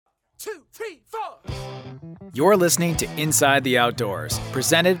2, 3, 4. You're listening to Inside the Outdoors,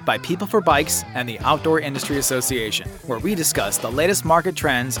 presented by People for Bikes and the Outdoor Industry Association, where we discuss the latest market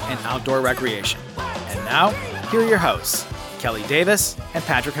trends in outdoor recreation. And now, here are your hosts, Kelly Davis and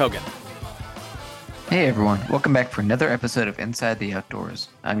Patrick Hogan. Hey everyone, welcome back for another episode of Inside the Outdoors.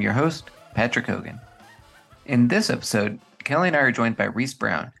 I'm your host, Patrick Hogan. In this episode, Kelly and I are joined by Reese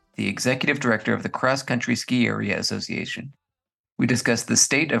Brown, the Executive Director of the Cross Country Ski Area Association. We discuss the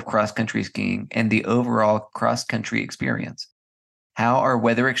state of cross-country skiing and the overall cross-country experience. How are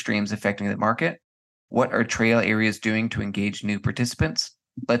weather extremes affecting the market? What are trail areas doing to engage new participants?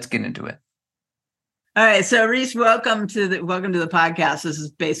 Let's get into it. All right, so Reese, welcome to the podcast. This is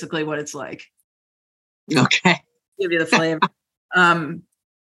basically what it's like. Okay, give you the flavor.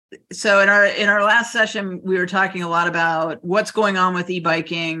 So in our last session, we were talking a lot about what's going on with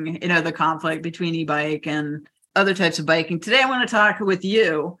e-biking. The conflict between e-bike and other types of biking. Today, I want to talk with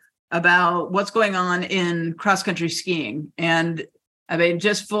you about what's going on in cross-country skiing. And I mean,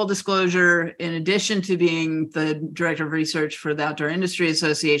 just full disclosure, in addition to being the Director of Research for the Outdoor Industry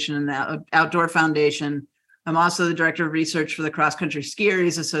Association and the Outdoor Foundation, I'm also the Director of Research for the Cross Country Ski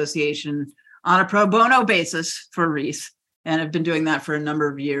Areas Association on a pro bono basis for Reese. And I've been doing that for a number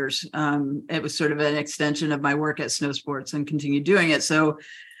of years. It was sort of an extension of my work at Snow Sports and continue doing it. So,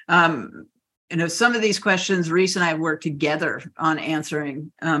 some of these questions, Reese and I have worked together on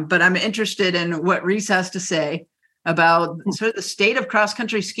answering, but I'm interested in what Reese has to say about sort of the state of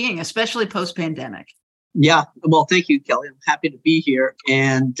cross-country skiing, especially post-pandemic. Yeah, well, thank you, Kelly. I'm happy to be here.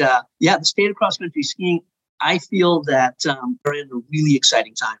 And the state of cross-country skiing, I feel that we're in a really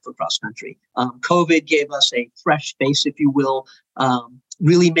exciting time for cross-country. COVID gave us a fresh face, if you will,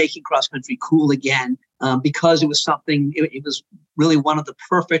 really making cross-country cool again because it was something, it was really one of the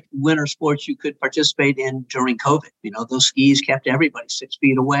perfect winter sports you could participate in during COVID. Those skis kept everybody 6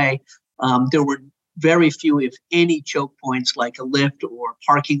 feet away. There were very few, if any, choke points like a lift or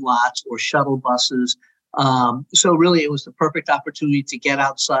parking lots or shuttle buses. So really, it was the perfect opportunity to get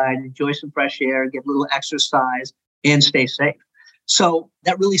outside, enjoy some fresh air, get a little exercise, and stay safe. So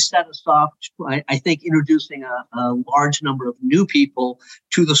that really set us off, I think, introducing a large number of new people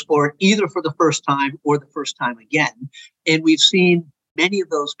to the sport, either for the first time or the first time again. And we've seen many of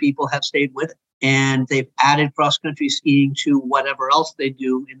those people have stayed with it. And they've added cross-country skiing to whatever else they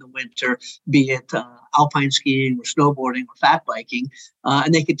do in the winter, be it alpine skiing or snowboarding or fat biking,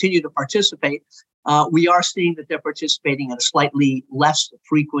 and they continue to participate. We are seeing that they're participating at a slightly less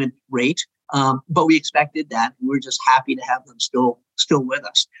frequent rate, but we expected that. We're just happy to have them still with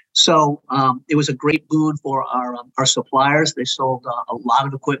us. So it was a great boon for our suppliers. They sold a lot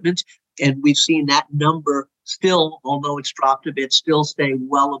of equipment, and we've seen that number still, although it's dropped a bit, still stay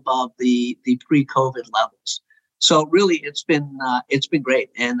well above the pre-COVID levels. So really, it's been great,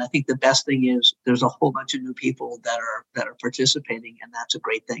 and I think the best thing is there's a whole bunch of new people that are participating, and that's a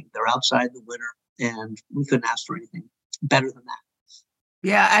great thing. They're outside the winter, and we couldn't ask for anything better than that.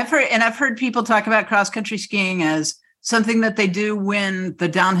 Yeah, I've heard people talk about cross-country skiing as something that they do when the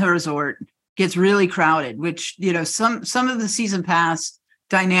downhill resort gets really crowded, which, some of the season pass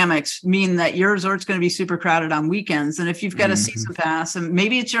dynamics mean that your resort's going to be super crowded on weekends. And if you've got a season pass, and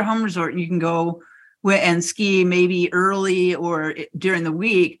maybe it's your home resort, you can go and ski maybe early or during the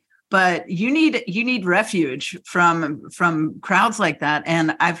week, but you need refuge from crowds like that.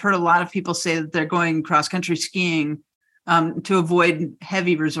 And I've heard a lot of people say that they're going cross-country skiing to avoid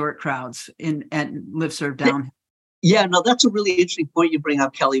heavy resort crowds and live serve downhill. Yeah, no, that's a really interesting point you bring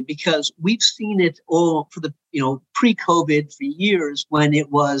up, Kelly, because we've seen it all for the, pre-COVID for years when it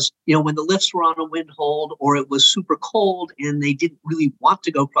was, when the lifts were on a wind hold or it was super cold and they didn't really want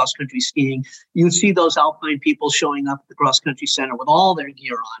to go cross-country skiing. You would see those alpine people showing up at the cross-country center with all their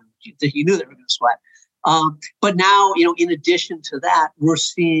gear on. You knew they were going to sweat. But now, in addition to that, we're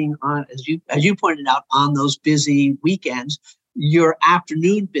seeing, as you pointed out, on those busy weekends, your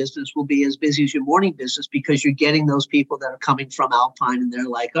afternoon business will be as busy as your morning business because you're getting those people that are coming from Alpine and they're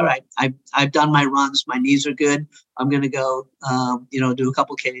like, all right, I've done my runs. My knees are good. I'm going to go, do a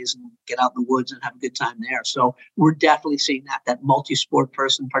couple Ks and get out in the woods and have a good time there. So we're definitely seeing that multi-sport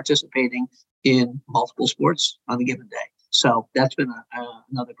person participating in multiple sports on a given day. So that's been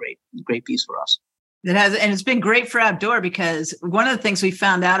another great piece for us. It has, and it's been great for outdoor because one of the things we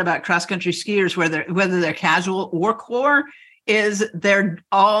found out about cross-country skiers, whether they're casual or core, is they're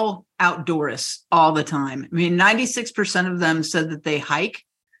all outdoors all the time. I mean, 96% of them said that they hike,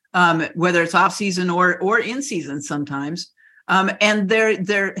 whether it's off season or in season sometimes. And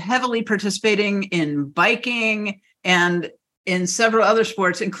they're heavily participating in biking and in several other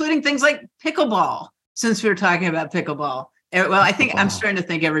sports, including things like pickleball, since we were talking about pickleball. Well, I think I'm starting to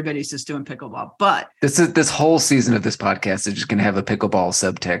think everybody's just doing pickleball, but this whole season of this podcast is just going to have a pickleball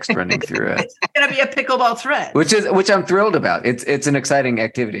subtext running through it. It's going to be a pickleball thread, which I'm thrilled about. It's an exciting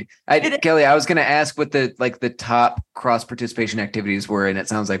activity. Kelly, I was going to ask what the top cross participation activities were, and it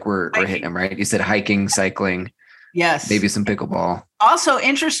sounds like we're hitting them, right? You said hiking, cycling, yes, maybe some pickleball. Also,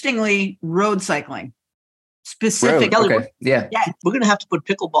 interestingly, road cycling. Specific. Okay. Yeah. We're going to have to put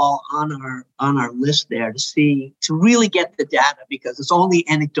pickleball on our list there to really get the data, because it's only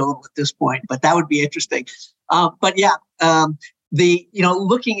anecdotal at this point, but that would be interesting. Looking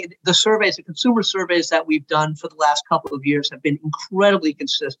at the surveys, the consumer surveys that we've done for the last couple of years have been incredibly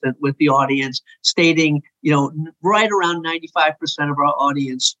consistent with the audience stating, right around 95% of our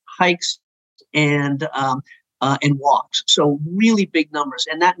audience hikes and walks. So really big numbers.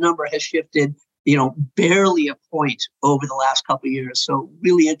 And that number has shifted barely a point over the last couple of years. So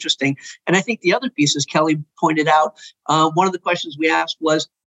really interesting. And I think the other piece, as Kelly pointed out, one of the questions we asked was,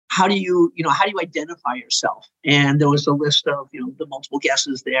 how do you identify yourself? And there was a list of, the multiple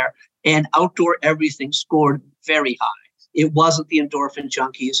guesses there, and outdoor everything scored very high. It wasn't the endorphin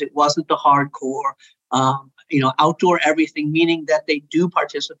junkies. It wasn't the hardcore. Outdoor everything, meaning that they do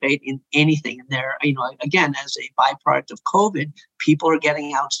participate in anything. And they're, again, as a byproduct of COVID, people are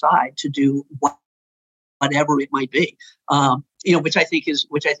getting outside to do whatever it might be, which I think is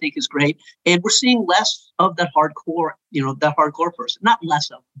great. And we're seeing less of that hardcore, that hardcore person, not less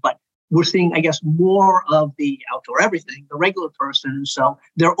of, but we're seeing, I guess, more of the outdoor everything, the regular person. So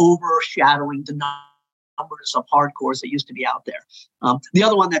they're overshadowing the numbers of hardcores that used to be out there. The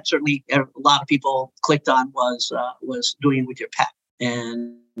other one that certainly a lot of people clicked on was doing it with your pet.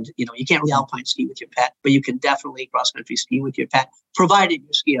 And, you can't really alpine ski with your pet, but you can definitely cross-country ski with your pet, provided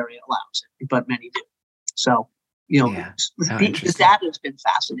your ski area allows it, but many do. So, the data has been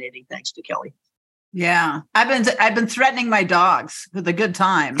fascinating, thanks to Kelly. Yeah, I've been threatening my dogs with a good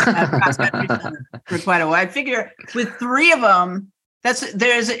time at cross-country center for quite a while. I figure with 3 of them,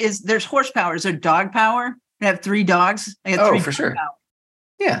 there's horsepower. Is there dog power? I have 3 dogs. I have 3 for sure. Power.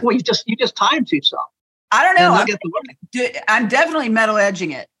 Yeah. Well, you just timed yourself. I don't know. I'm definitely metal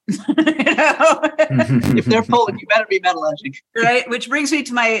edging it. If they're pulling, you better be metal edging. Right. Which brings me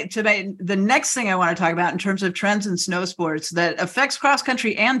to the next thing I want to talk about in terms of trends in snow sports that affects cross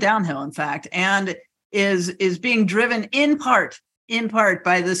country and downhill, in fact, and is being driven in part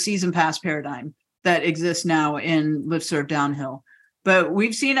by the season pass paradigm that exists now in lift serve downhill. But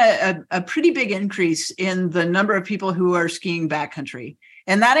we've seen a pretty big increase in the number of people who are skiing backcountry.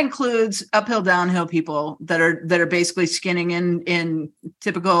 And that includes uphill, downhill people that are basically skinning in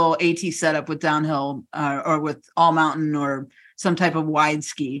typical AT setup with downhill or with all mountain or some type of wide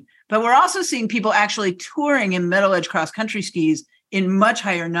ski. But we're also seeing people actually touring in metal edge cross country skis in much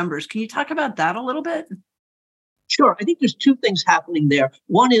higher numbers. Can you talk about that a little bit? Sure. I think there's 2 things happening there.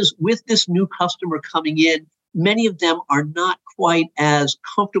 One is with this new customer coming in, many of them are not quite as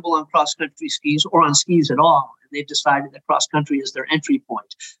comfortable on cross country skis or on skis at all. They've decided that cross country is their entry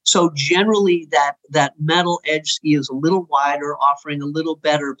point. So generally that metal edge ski is a little wider, offering a little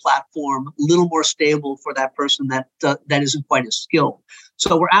better platform, a little more stable for that person that isn't quite as skilled.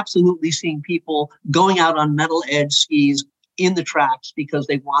 So we're absolutely seeing people going out on metal edge skis in the tracks because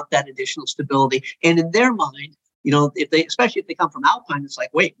they want that additional stability. And in their mind, especially if they come from Alpine, it's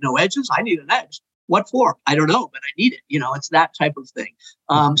like, wait, no edges? I need an edge. What for? I don't know, but I need it. It's that type of thing.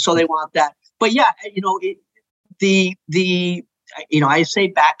 So they want that. But yeah, I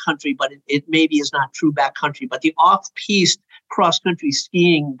say backcountry, but it maybe is not true backcountry, but the off-piste cross-country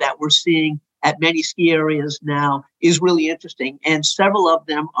skiing that we're seeing at many ski areas now is really interesting. And several of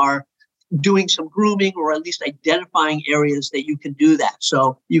them are doing some grooming or at least identifying areas that you can do that.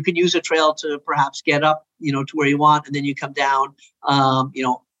 So you can use a trail to perhaps get up, to where you want, and then you come down,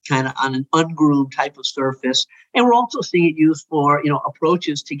 kind of on an ungroomed type of surface. And we're also seeing it used for,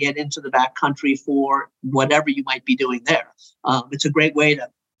 approaches to get into the backcountry for whatever you might be doing there. It's a great way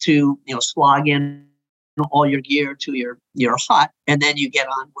to slog in all your gear to your hut, and then you get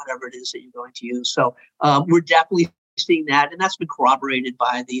on whatever it is that you're going to use. So we're definitely seeing that, and that's been corroborated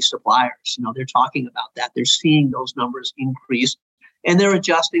by the suppliers. They're talking about that. They're seeing those numbers increase, and they're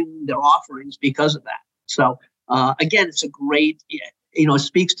adjusting their offerings because of that. So again, it's a great, it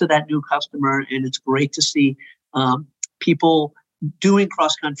speaks to that new customer, and it's great to see people doing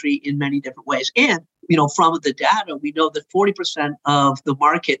cross country in many different ways. And, from the data, we know that 40% of the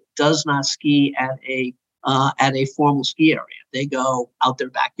market does not ski at a formal ski area. They go out their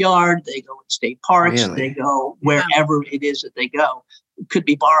backyard, they go in state parks, Really? They go wherever it is that they go. It could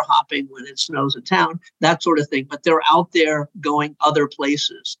be bar hopping when it snows in town, that sort of thing. But they're out there going other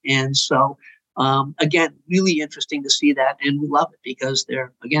places. And so Again, really interesting to see that, and we love it because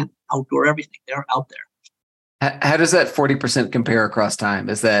they're, again, outdoor everything. They're out there. How does that 40% compare across time?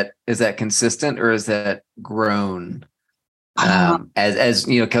 Is that consistent, or is that grown? As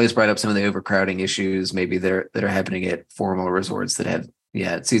you know, Kelly's brought up some of the overcrowding issues, maybe that are happening at formal resorts that have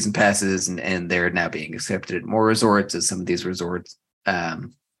season passes, and they're now being accepted at more resorts as some of these resorts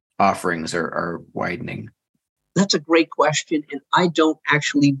offerings are widening. That's a great question, and I don't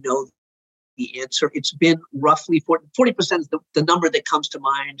actually know the answer. It's been roughly 40% is the number that comes to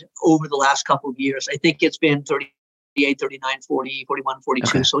mind over the last couple of years. I think it's been 38, 39, 40, 41, 42.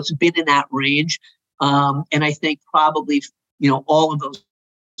 Okay. So it's been in that range. And I think probably, all of those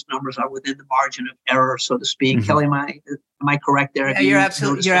numbers are within the margin of error, so to speak. Mm-hmm. Kelly, am I correct there? Yeah,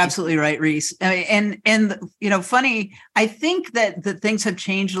 you're absolutely right, Reese. And funny, I think that things have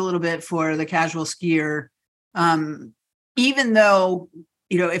changed a little bit for the casual skier. Even though,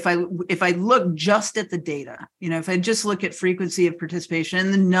 if I look just at the data, if I just look at frequency of participation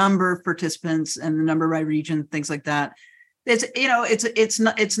and the number of participants and the number by region, things like that,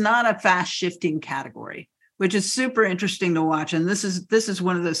 it's not a fast shifting category, which is super interesting to watch. And this is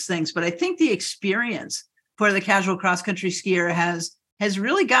one of those things. But I think the experience for the casual cross country skier has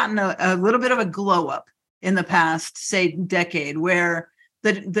really gotten a little bit of a glow up in the past, say, decade, where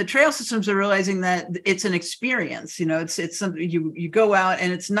the trail systems are realizing that it's an experience. It's something you go out,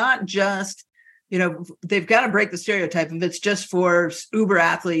 and it's not just, they've got to break the stereotype of it's just for uber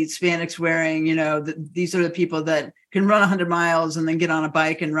athletes, spandex wearing, these are the people that can run 100 miles and then get on a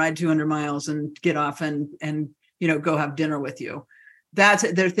bike and ride 200 miles and get off and go have dinner with you.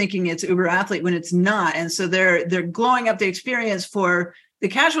 They're thinking it's uber athlete when it's not. And so they're glowing up the experience for the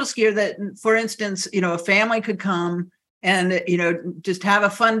casual skier that, for instance, a family could come and, just have a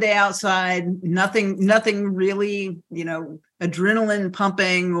fun day outside, nothing really, adrenaline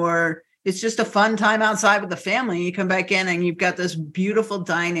pumping, or it's just a fun time outside with the family. You come back in and you've got this beautiful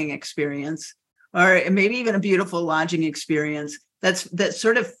dining experience, or maybe even a beautiful lodging experience that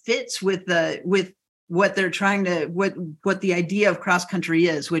sort of fits with what they're trying to, what the idea of cross country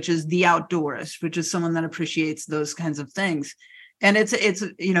is, which is the outdoors, which is someone that appreciates those kinds of things. And it's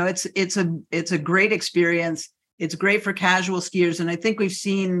a great experience. It's great for casual skiers. And I think we've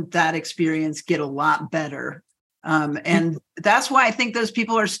seen that experience get a lot better. And that's why I think those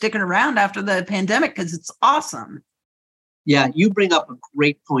people are sticking around after the pandemic, because it's awesome. Yeah, you bring up a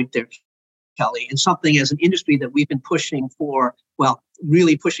great point there, Kelly, and something as an industry that we've been pushing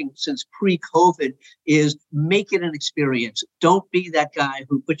really pushing since pre-COVID is make it an experience. Don't be that guy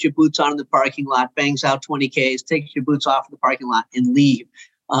who puts your boots on in the parking lot, bangs out 20 Ks, takes your boots off in the parking lot and leave.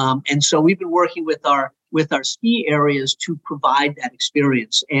 And so we've been working with our ski areas to provide that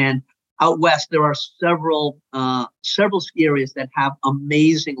experience. And out west, there are several ski areas that have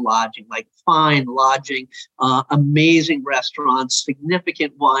amazing lodging, like fine lodging, amazing restaurants,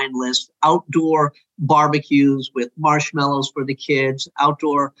 significant wine lists, outdoor barbecues with marshmallows for the kids,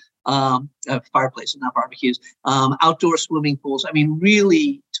 outdoor fireplaces, not barbecues, outdoor swimming pools. I mean,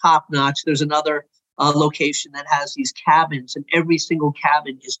 really top notch. There's another location that has these cabins, and every single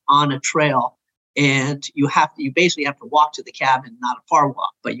cabin is on a trail. And you basically have to walk to the cabin, not a far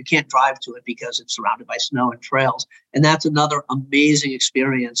walk, but you can't drive to it because it's surrounded by snow and trails. And that's another amazing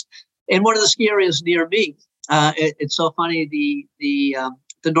experience. And one of the ski areas near me, it's so funny. The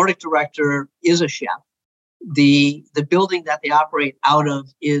Nordic director is a chef. The building that they operate out of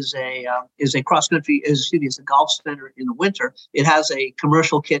is a cross country, is a golf center in the winter. It has a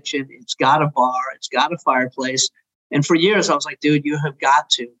commercial kitchen. It's got a bar. It's got a fireplace. And for years, I was like, dude, you have got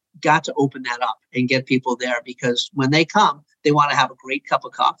to open that up and get people there, because when they come, they want to have a great cup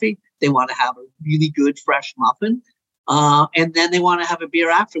of coffee. They want to have a really good fresh muffin. And then they want to have a beer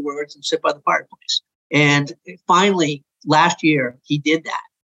afterwards and sit by the fireplace. And finally, last year, he did that.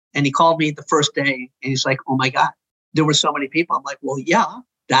 And he called me the first day and he's like, oh my God, there were so many people. I'm like, well, yeah,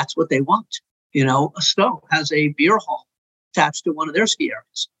 that's what they want. A Stowe has a beer hall attached to one of their ski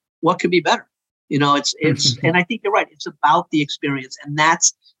areas. What could be better? It's, and I think you're right. It's about the experience. And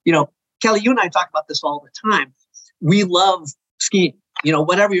that's, Kelly, you and I talk about this all the time. We love skiing,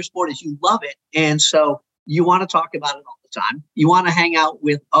 whatever your sport is, you love it. And so you want to talk about it all the time. You want to hang out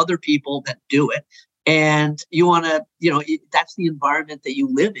with other people that do it. And you want to, that's the environment that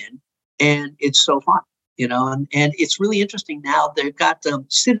you live in. And it's so fun, and it's really interesting now. They've got I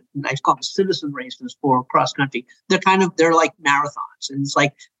call them citizen races for cross country. They're like marathons. And it's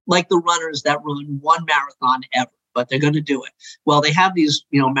like the runners that run one marathon ever, but they're going to do it. Well, they have these,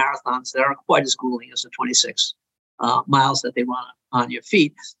 marathons that aren't quite as grueling as the 26 miles that they run on your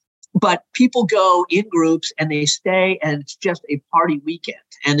feet. But people go in groups and they stay, and it's just a party weekend.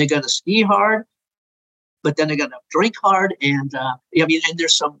 And they're going to ski hard, but then they're going to drink hard. And and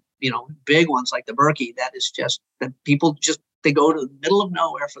there's some big ones like the Berkey that is just that people they go to the middle of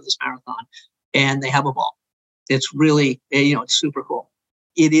nowhere for this marathon, and they have a ball. It's really it's super cool.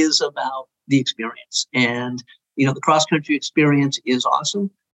 It is about the experience, and the cross country experience is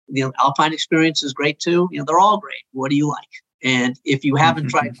awesome. The alpine experience is great too. They're all great. What do you like? And if you haven't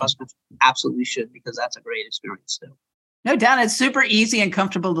tried cross country, absolutely should, because that's a great experience too. No doubt. It's super easy and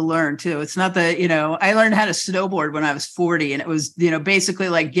comfortable to learn too. It's not I learned how to snowboard when I was 40, and it was, basically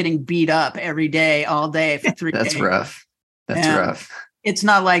like getting beat up every day, all day for 3 days. That's rough. That's rough. It's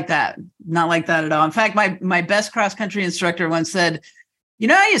not like that. Not like that at all. In fact, my best cross country instructor once said,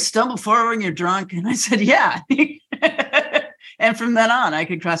 how you stumble forward when you're drunk? And I said, yeah. And from then on, I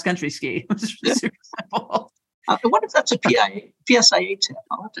could cross country ski. It was super simple. I wonder if that's a PSIA tip.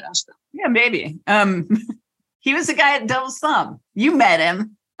 I'll have to ask them. Yeah, maybe. He was the guy at Devil's Thumb. You met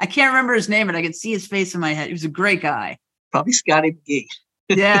him. I can't remember his name, but I could see his face in my head. He was a great guy. Probably Scotty McGee.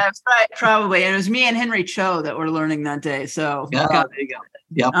 Yeah, probably. And it was me and Henry Cho that were learning that day. So there you go.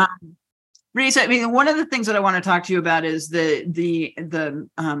 Yeah. Reese, one of the things that I want to talk to you about is the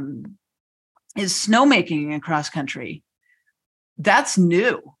snowmaking in cross country. That's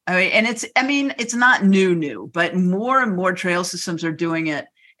new. It's not new, but more and more trail systems are doing it.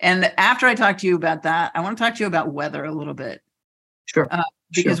 And after I talk to you about that, I want to talk to you about weather a little bit. Sure.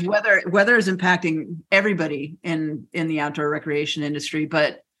 Because weather is impacting everybody in the outdoor recreation industry.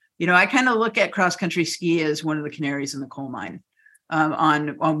 But, I kind of look at cross country ski as one of the canaries in the coal mine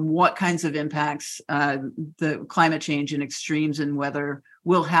on what kinds of impacts the climate change and extremes in weather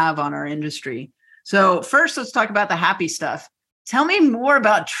will have on our industry. So first, let's talk about the happy stuff. Tell me more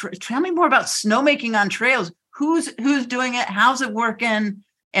about snowmaking on trails. Who's doing it? How's it working?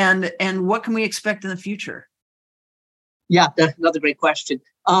 And what can we expect in the future? Yeah, that's another great question.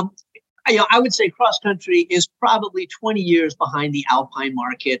 I would say cross country is probably 20 years behind the alpine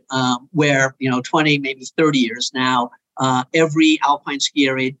market, where 20, maybe 30 years now. Every alpine ski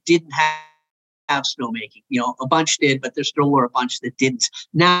area didn't have snowmaking. A bunch did, but there still were a bunch that didn't.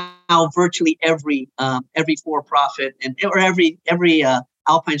 Now, virtually every for-profit or every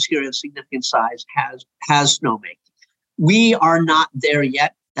alpine ski area of significant size has snowmaking. We are not there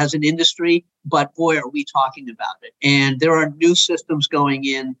yet as an industry, but boy, are we talking about it. And there are new systems going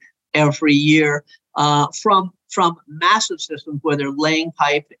in every year, from massive systems where they're laying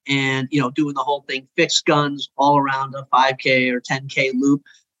pipe and doing the whole thing, fixed guns all around a 5K or 10K loop.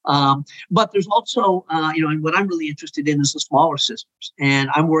 But there's also, and what I'm really interested in is the smaller systems. And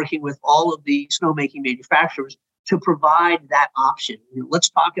I'm working with all of the snowmaking manufacturers to provide that option. Let's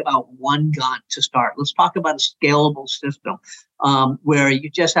talk about one gun to start. Let's talk about a scalable system where you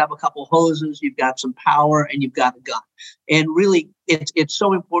just have a couple hoses, you've got some power, and you've got a gun. And really, it's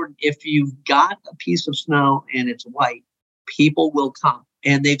so important. If you've got a piece of snow and it's white, people will come,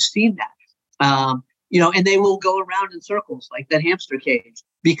 and they've seen that. And they will go around in circles like that hamster cage,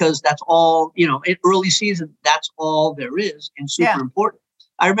 because that's all, in early season, that's all there is, and super important.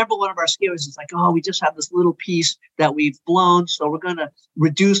 I remember one of our skiers is like, oh, we just have this little piece that we've blown, so we're going to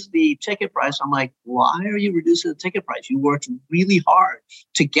reduce the ticket price. I'm like, why are you reducing the ticket price? You worked really hard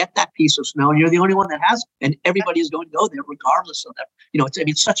to get that piece of snow, and you're the only one that has it. And everybody is going to go there regardless of that.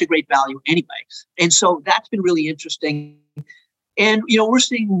 It's such a great value anyway. And so that's been really interesting. And, we're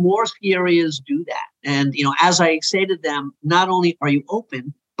seeing more ski areas do that. And, as I say to them, not only are you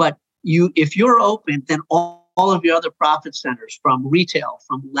open, but if you're open, then all of your other profit centers, from retail,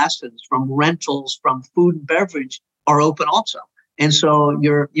 from lessons, from rentals, from food and beverage, are open also. And so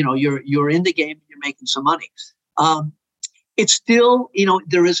you're in the game, you're making some money. It's still,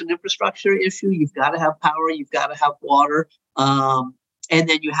 there is an infrastructure issue. You've got to have power, you've got to have water, and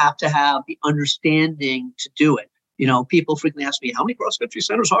then you have to have the understanding to do it. People frequently ask me, how many cross-country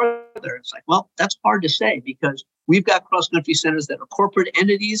centers are there? It's like, well, that's hard to say, because we've got cross-country centers that are corporate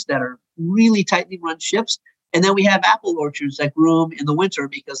entities that are really tightly run ships. And then we have apple orchards that groom in the winter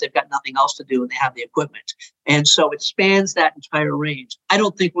because they've got nothing else to do and they have the equipment. And so it spans that entire range. I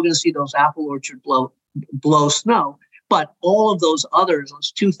don't think we're going to see those apple orchard blow snow, but all of those others,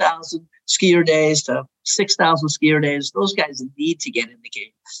 those 2,000 skier days to 6,000 skier days, those guys need to get in the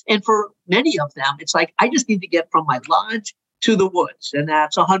game. And for many of them, it's like, I just need to get from my lodge to the woods, and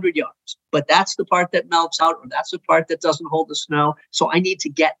that's 100 yards. But that's the part that melts out, or that's the part that doesn't hold the snow. So I need to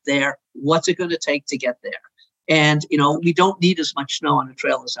get there. What's it going to take to get there? And, we don't need as much snow on a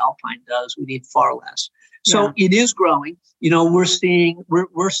trail as Alpine does. We need far less. So it is growing. We're seeing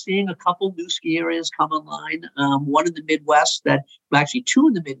a couple new ski areas come online. One in the Midwest actually two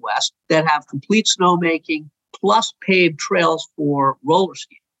in the Midwest that have complete snowmaking plus paved trails for roller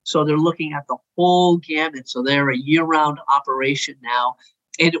skiing. So they're looking at the whole gamut. So they're a year-round operation now,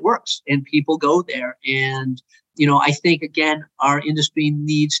 and it works. And people go there. And I think again, our industry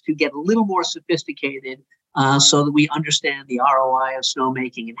needs to get a little more sophisticated so that we understand the ROI of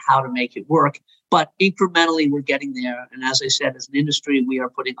snowmaking and how to make it work. But incrementally, we're getting there. And as I said, as an industry, we are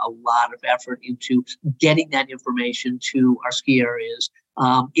putting a lot of effort into getting that information to our ski areas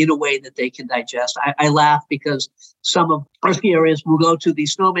in a way that they can digest. I laugh because some of our ski areas will go to the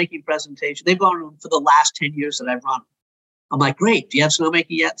snowmaking presentation. They've gone for the last 10 years that I've run. I'm like, great. Do you have snowmaking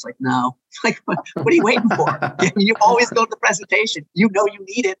yet? It's like, no. Like, what are you waiting for? You always go to the presentation. You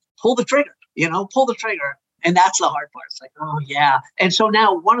need it. Pull the trigger. Pull the trigger. And that's the hard part. It's like, oh, yeah. And so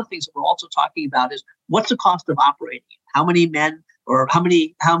now one of the things that we're also talking about is what's the cost of operating? How many men or how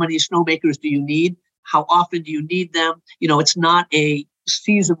many snowmakers do you need? How often do you need them? It's not a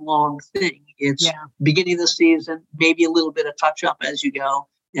season-long thing. It's beginning of the season, maybe a little bit of touch-up as you go,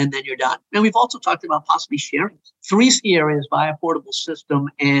 and then you're done. And we've also talked about possibly sharing 3 ski areas by a portable system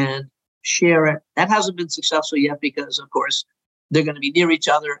and share it. That hasn't been successful yet because, of course, they're going to be near each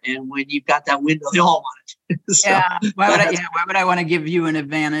other. And when you've got that window, they all want it. So why would I want to give you an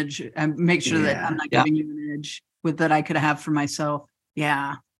advantage and make sure that I'm not giving you an edge that I could have for myself?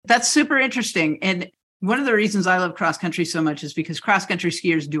 Yeah, that's super interesting. And one of the reasons I love cross country so much is because cross country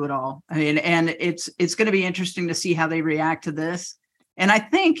skiers do it all. I mean, and it's going to be interesting to see how they react to this. And I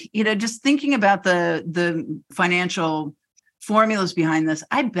think, just thinking about the financial formulas behind this,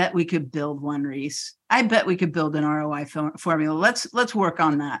 I bet we could build one, Reese. I bet we could build an ROI formula. Let's work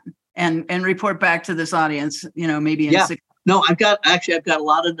on that and report back to this audience, maybe in 6. No, I've got a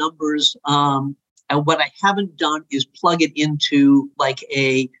lot of numbers. And what I haven't done is plug it into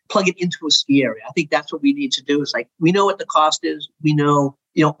a ski area. I think that's what we need to do is we know what the cost is. We know,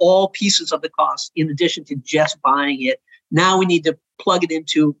 all pieces of the cost in addition to just buying it. Now we need to plug it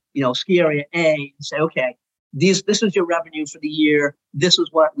into, ski area A and say, okay, this is your revenue for the year. This is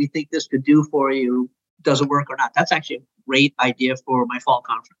what we think this could do for you. Does it work or not? That's actually a great idea for my fall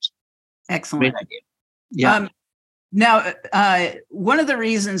conference. Excellent. Great idea. Yeah. Now, one of the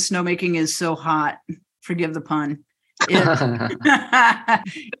reasons snowmaking is so hot, forgive the pun,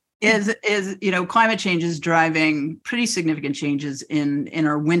 is climate change is driving pretty significant changes in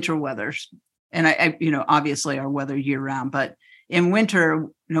our winter weathers. And I obviously our weather year round, but in winter,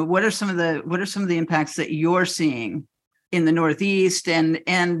 what are some of the impacts that you're seeing in the Northeast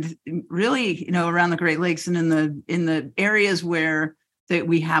and really, around the Great Lakes and in the areas where that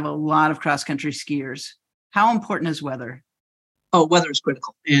we have a lot of cross country skiers? How important is weather? Oh, weather is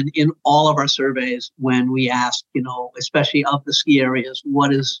critical. And in all of our surveys, when we ask, especially of the ski areas,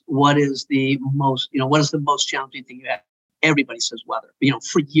 what is the most challenging thing you have? Everybody says weather.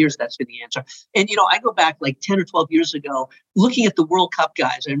 For years, that's been the answer. And, I go back like 10 or 12 years ago, looking at the World Cup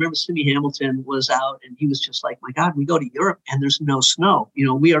guys. I remember Simi Hamilton was out and he was just like, my God, we go to Europe and there's no snow.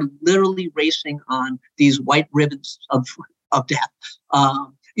 We are literally racing on these white ribbons of death.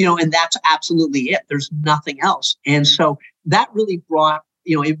 And that's absolutely it. There's nothing else. And so that really brought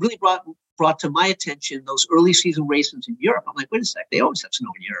to my attention those early season races in Europe. I'm like, wait a sec, they always have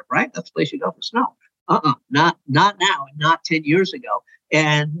snow in Europe, right? That's the place you go for snow. Not now, not 10 years ago.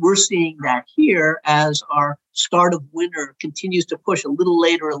 And we're seeing that here as our start of winter continues to push a little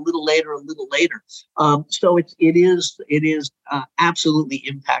later. So it is absolutely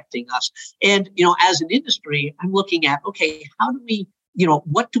impacting us. And, as an industry, I'm looking at, okay, how do we,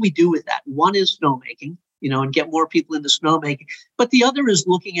 what do we do with that? One is snowmaking, and get more people into snowmaking. But the other is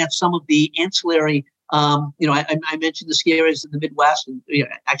looking at some of the ancillary I mentioned the ski areas in the Midwest and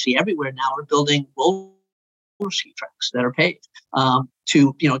actually everywhere now are building roller ski tracks that are paved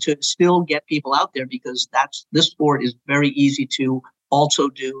to still get people out there because this sport is very easy to also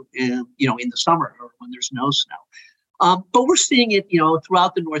do in the summer or when there's no snow. But we're seeing it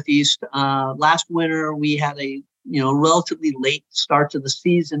throughout the Northeast. Last winter we had a relatively late start to the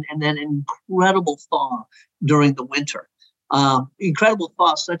season and then an incredible thaw during the winter. Incredible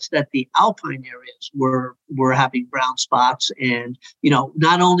thaw such that the alpine areas were having brown spots. And,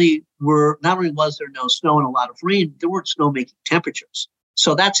 not only was there no snow and a lot of rain, there weren't snowmaking temperatures.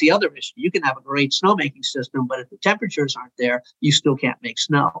 So that's the other issue. You can have a great snowmaking system, but if the temperatures aren't there, you still can't make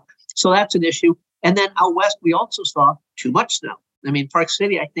snow. So that's an issue. And then out west, we also saw too much snow. I mean, Park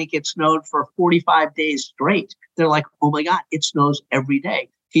City, I think it snowed for 45 days straight. They're like, oh my God, it snows every day.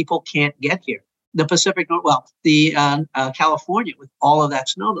 People can't get here. The Pacific Northwest, California with all of that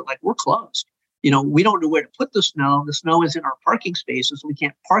snow, they're like, we're closed. we don't know where to put the snow. The snow is in our parking spaces. We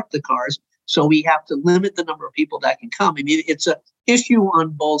can't park the cars. So we have to limit the number of people that can come. I mean, it's an issue on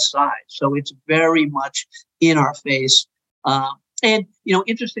both sides. So it's very much in our face. And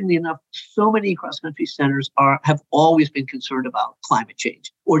interestingly enough, so many cross-country centers have always been concerned about climate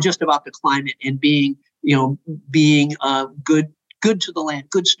change, or just about the climate, and being good to the land,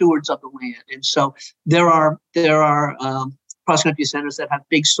 good stewards of the land. And so there are cross-country centers that have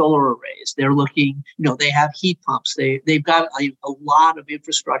big solar arrays. They're looking, they have heat pumps. They've got a lot of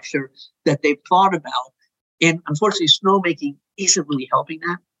infrastructure that they've thought about. And unfortunately, snowmaking isn't really helping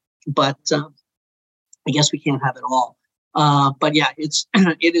that. But I guess we can't have it all. But yeah,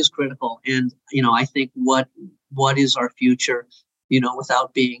 it is critical. And, I think what is our future,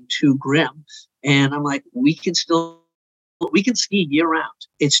 without being too grim. And I'm like, we can ski year round.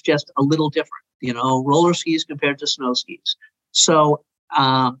 It's just a little different, roller skis compared to snow skis. So,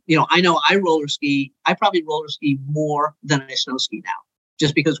 I know I probably roller ski more than I snow ski now,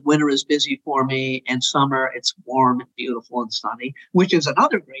 just because winter is busy for me and summer it's warm and beautiful and sunny, which is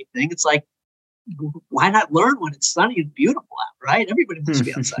another great thing. It's like, why not learn when it's sunny and beautiful out, right? Everybody wants to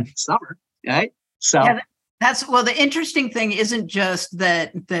be outside in summer, right? So yeah, the interesting thing isn't just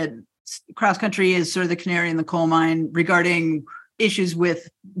that cross country is sort of the canary in the coal mine regarding issues with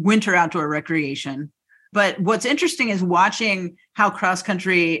winter outdoor recreation. But what's interesting is watching how cross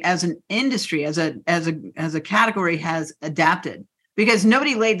country as an industry, as a category has adapted, because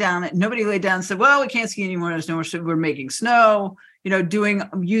nobody laid down and said, well, we can't ski anymore. There's no more, so we're making snow,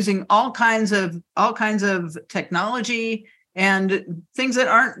 using all kinds of technology and things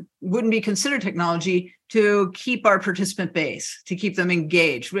that wouldn't be considered technology to keep our participant base, to keep them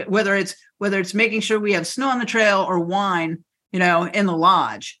engaged, whether it's making sure we have snow on the trail or wine, in the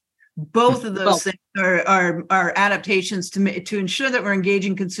lodge. Both of those things are adaptations to ensure that we're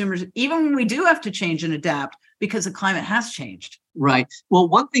engaging consumers, even when we do have to change and adapt because the climate has changed. Right. Well,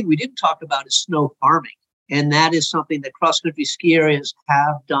 one thing we didn't talk about is snow farming. And that is something that cross-country ski areas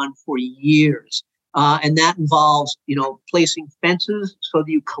have done for years. And that involves, placing fences so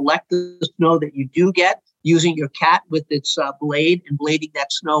that you collect the snow that you do get, using your cat with its blade and blading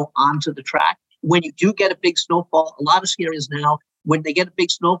that snow onto the track. When you do get a big snowfall, a lot of ski areas now, when they get a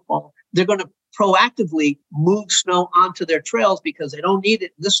big snowfall, they're going to proactively move snow onto their trails because they don't need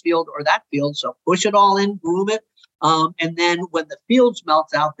it in this field or that field. So push it all in, groom it. And then when the fields melt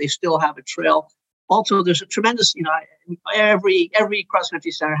out, they still have a trail. Also, there's a tremendous, every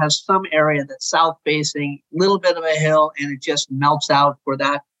cross-country center has some area that's south-facing, little bit of a hill, and it just melts out for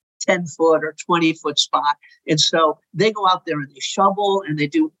that 10-foot or 20-foot spot. And so they go out there and they shovel and they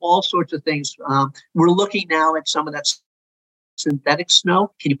do all sorts of things. We're looking now at some of that synthetic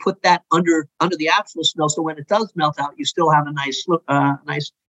snow. Can you put that under the actual snow so when it does melt out, you still have a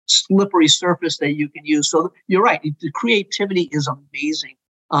nice slippery surface that you can use? So you're right. The creativity is amazing.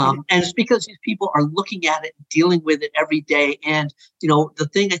 And it's because these people are looking at it, dealing with it every day. And, the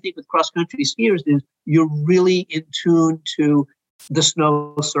thing I think with cross-country skiers is you're really in tune to the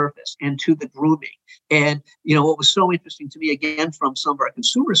snow surface and to the grooming. And, what was so interesting to me, again, from some of our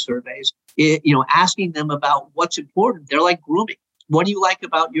consumer surveys, asking them about what's important. They're like grooming. What do you like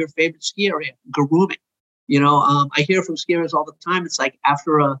about your favorite ski area? Grooming. I hear from skiers all the time. It's like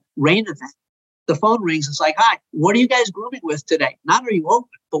after a rain event, the phone rings. It's like, hi, what are you guys grooming with today? Not are you open,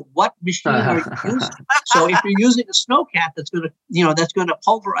 but what machine are you using? So if you're using a snowcat that's going to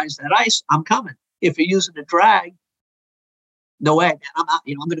pulverize that ice, I'm coming. If you're using a drag, no way, man, I'm out.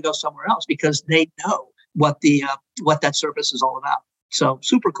 I'm going to go somewhere else because they know what that surface is all about. So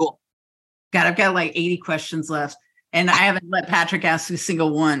super cool. God, I've got like 80 questions left, and I haven't let Patrick ask a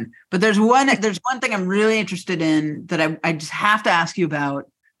single one. But there's one thing I'm really interested in that I just have to ask you about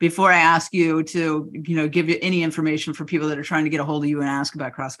before I ask you to, give you any information for people that are trying to get a hold of you and ask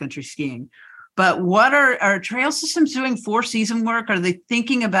about cross-country skiing. But what are trail systems doing for season work? Are they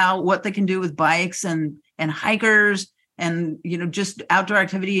thinking about what they can do with bikes and hikers and, just outdoor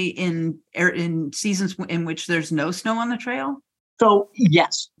activity in seasons in which there's no snow on the trail? So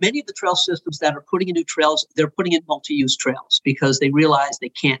yes, many of the trail systems that are putting in new trails, they're putting in multi-use trails because they realize they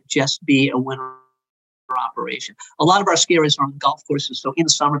can't just be a winter operation. A lot of our ski areas are on golf courses. So in the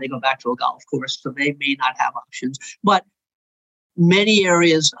summer, they go back to a golf course. So they may not have options. But many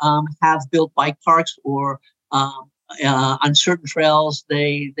areas have built bike parks or on certain trails,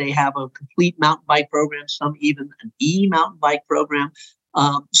 they have a complete mountain bike program, some even an e-mountain bike program.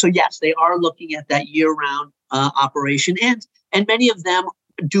 So yes, they are looking at that year-round operation. And many of them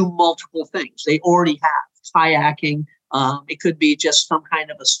do multiple things. They already have kayaking. It could be just some kind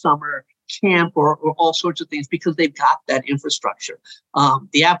of a summer camp or all sorts of things because they've got that infrastructure.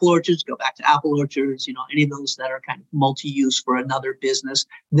 The apple orchards go back to apple orchards, any of those that are kind of multi-use for another business,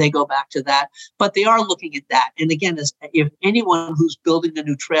 they go back to that. But they are looking at that. And again, if anyone who's building a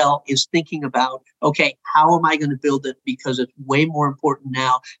new trail is thinking about, okay, how am I going to build it? Because it's way more important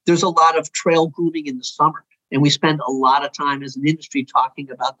now. There's a lot of trail grooming in the summer. And we spend a lot of time as an industry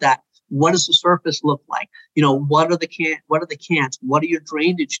talking about that. What does the surface look like? What are the cants? What do your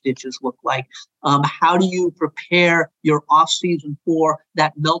drainage ditches look like? How do you prepare your off season for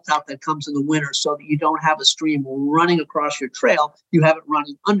that melt out that comes in the winter so that you don't have a stream running across your trail? You have it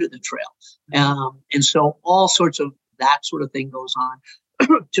running under the trail. And so all sorts of that sort of thing goes on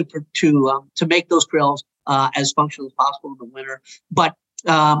to make those trails as functional as possible in the winter. But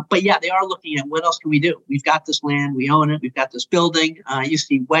yeah, they are looking at what else can we do? We've got this land, we own it, we've got this building. You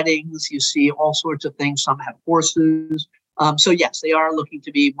see weddings, you see all sorts of things. Some have horses. So yes, they are looking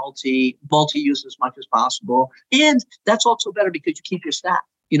to be multi-use as much as possible. And that's also better because you keep your staff.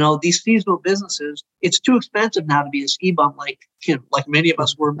 These seasonal businesses, it's too expensive now to be a ski bum like many of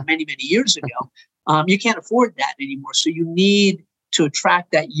us were many, many years ago. You can't afford that anymore. So you need to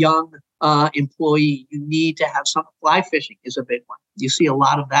attract that young employee. You need to have some. Fly fishing is a big one. You see a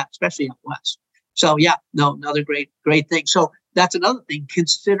lot of that, especially out west. So yeah, another great thing. So that's another thing.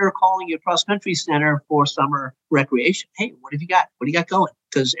 Consider calling your cross-country center for summer recreation. Hey, what have you got? What do you got going?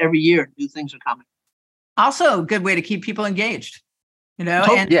 Because every year new things are coming. Also, a good way to keep people engaged.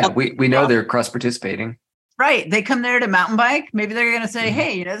 And yeah, we know they're cross-participating. Right. They come there to mountain bike. Maybe they're going to say,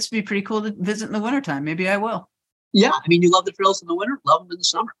 hey, this would be pretty cool to visit in the wintertime. Maybe I will. Yeah. I mean, you love the trails in the winter, love them in the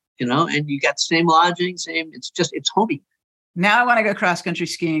summer, and you got the same lodging, it's homey. Now I want to go cross-country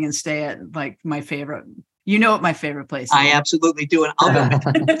skiing and stay at my favorite. What my favorite place is. I absolutely do. And I'll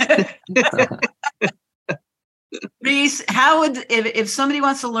go. Reese, if somebody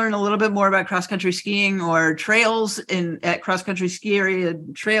wants to learn a little bit more about cross-country skiing or trails at cross-country ski area,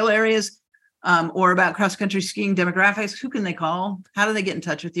 trail areas, or about cross-country skiing demographics, who can they call? How do they get in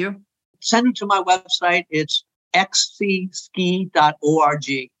touch with you? Send them to my website. It's xcski.org.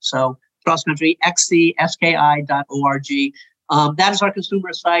 So cross-country, xcski.org. That is our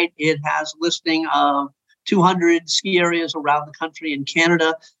consumer site. It has a listing of 200 ski areas around the country and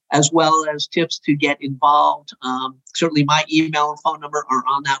Canada, as well as tips to get involved. Certainly my email and phone number are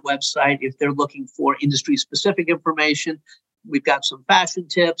on that website. If they're looking for industry-specific information, we've got some fashion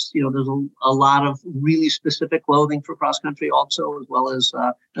tips. There's a lot of really specific clothing for cross-country also, as well as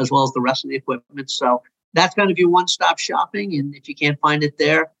the rest of the equipment. So that's kind of your one-stop shopping. And if you can't find it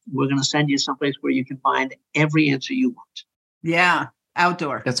there, we're going to send you someplace where you can find every answer you want. Yeah.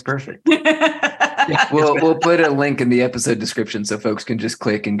 Outdoor. That's perfect. Yeah, we'll put a link in the episode description so folks can just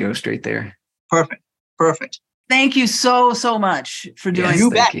click and go straight there. Perfect. Thank you so much for doing this.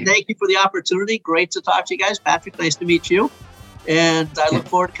 You bet. Thank you for the opportunity. Great to talk to you guys. Patrick, nice to meet you. And I look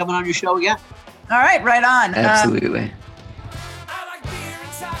forward to coming on your show again. All right, right on. Absolutely.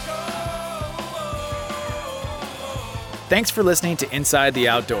 Thanks for listening to Inside the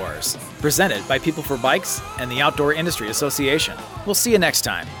Outdoors, presented by People for Bikes and the Outdoor Industry Association. We'll see you next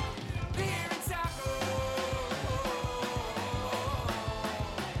time.